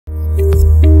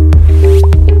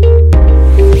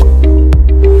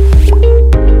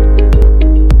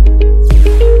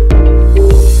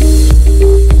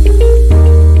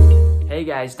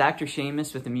guys, Dr.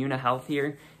 Seamus with Imuna Health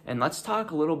here, and let's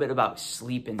talk a little bit about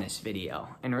sleep in this video,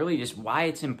 and really just why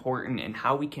it's important and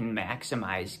how we can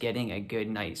maximize getting a good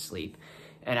night's sleep.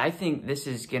 And I think this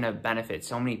is going to benefit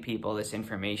so many people, this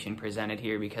information presented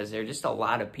here, because there are just a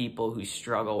lot of people who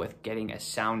struggle with getting a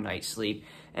sound night's sleep,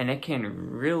 and it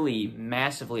can really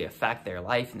massively affect their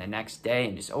life in the next day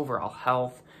and just overall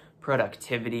health,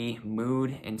 productivity,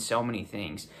 mood, and so many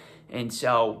things. And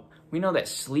so we know that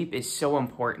sleep is so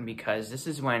important because this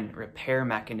is when repair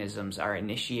mechanisms are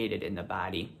initiated in the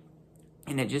body.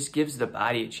 And it just gives the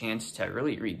body a chance to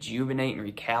really rejuvenate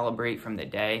and recalibrate from the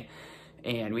day.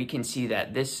 And we can see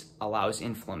that this allows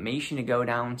inflammation to go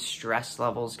down, stress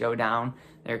levels go down.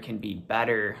 There can be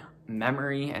better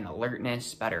memory and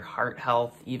alertness, better heart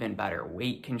health, even better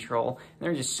weight control. And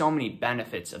there are just so many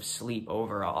benefits of sleep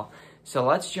overall. So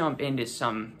let's jump into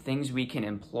some things we can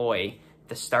employ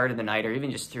the start of the night or even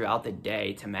just throughout the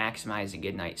day to maximize a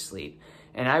good night's sleep.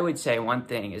 And I would say one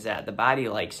thing is that the body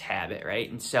likes habit, right?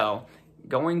 And so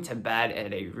going to bed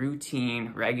at a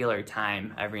routine, regular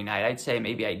time every night, I'd say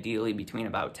maybe ideally between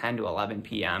about 10 to 11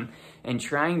 p.m. and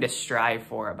trying to strive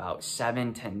for about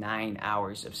 7 to 9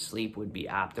 hours of sleep would be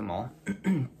optimal.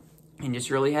 And just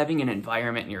really having an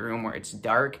environment in your room where it's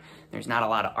dark, there's not a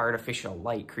lot of artificial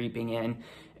light creeping in,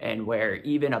 and where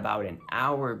even about an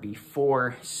hour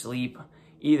before sleep,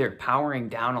 either powering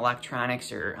down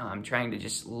electronics or trying to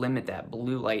just limit that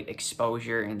blue light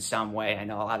exposure in some way. I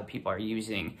know a lot of people are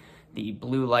using the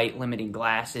blue light limiting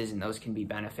glasses, and those can be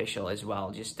beneficial as well,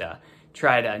 just to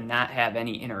try to not have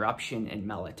any interruption in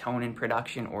melatonin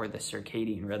production or the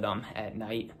circadian rhythm at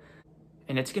night.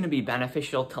 And it's going to be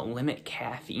beneficial to limit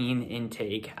caffeine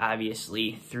intake,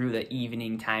 obviously, through the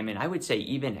evening time. And I would say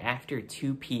even after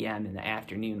 2 p.m. in the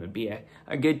afternoon would be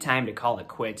a good time to call it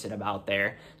quits at about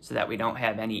there, so that we don't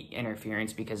have any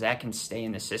interference, because that can stay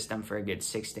in the system for a good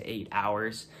 6 to 8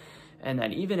 hours. And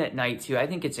then even at night too, I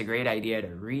think it's a great idea to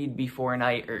read before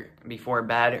night or before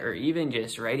bed, or even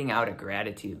just writing out a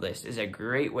gratitude list is a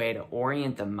great way to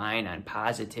orient the mind on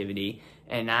positivity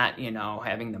and not,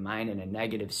 having the mind in a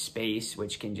negative space,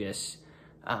 which can just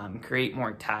create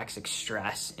more toxic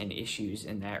stress and issues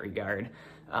in that regard.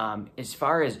 As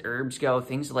far as herbs go,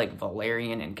 things like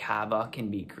valerian and kava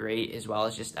can be great, as well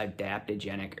as just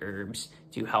adaptogenic herbs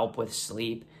to help with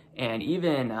sleep. And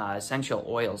even essential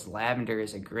oils. Lavender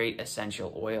is a great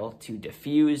essential oil to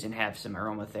diffuse and have some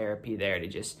aromatherapy there to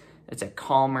just, it's a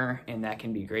calmer, and that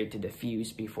can be great to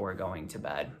diffuse before going to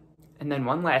bed. And then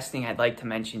one last thing I'd like to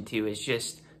mention too is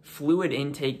just fluid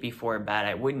intake before bed.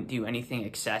 I wouldn't do anything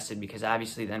excessive, because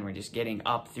obviously then we're just getting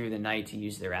up through the night to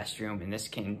use the restroom, and this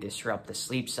can disrupt the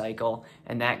sleep cycle,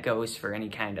 and that goes for any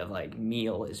kind of like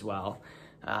meal as well.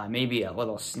 Maybe a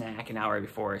little snack an hour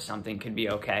before or something could be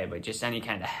okay, but just any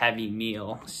kind of heavy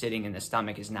meal sitting in the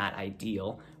stomach is not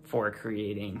ideal for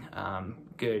creating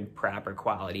good, proper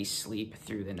quality sleep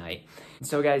through the night.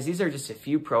 So guys, these are just a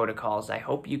few protocols I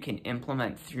hope you can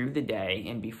implement through the day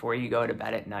and before you go to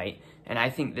bed at night. And I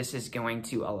think this is going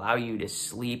to allow you to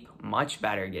sleep much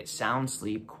better, get sound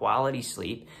sleep, quality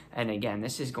sleep. And again,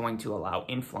 this is going to allow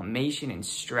inflammation and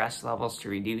stress levels to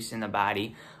reduce in the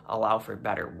body, allow for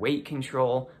better weight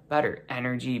control, better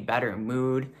energy, better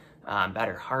mood,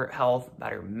 better heart health,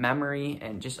 better memory,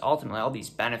 and just ultimately all these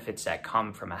benefits that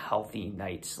come from a healthy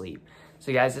night's sleep.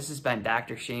 So guys, this has been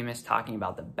Dr. Seamus talking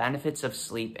about the benefits of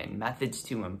sleep and methods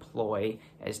to employ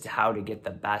as to how to get the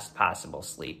best possible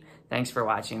sleep. Thanks for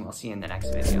watching. We'll see you in the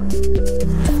next video.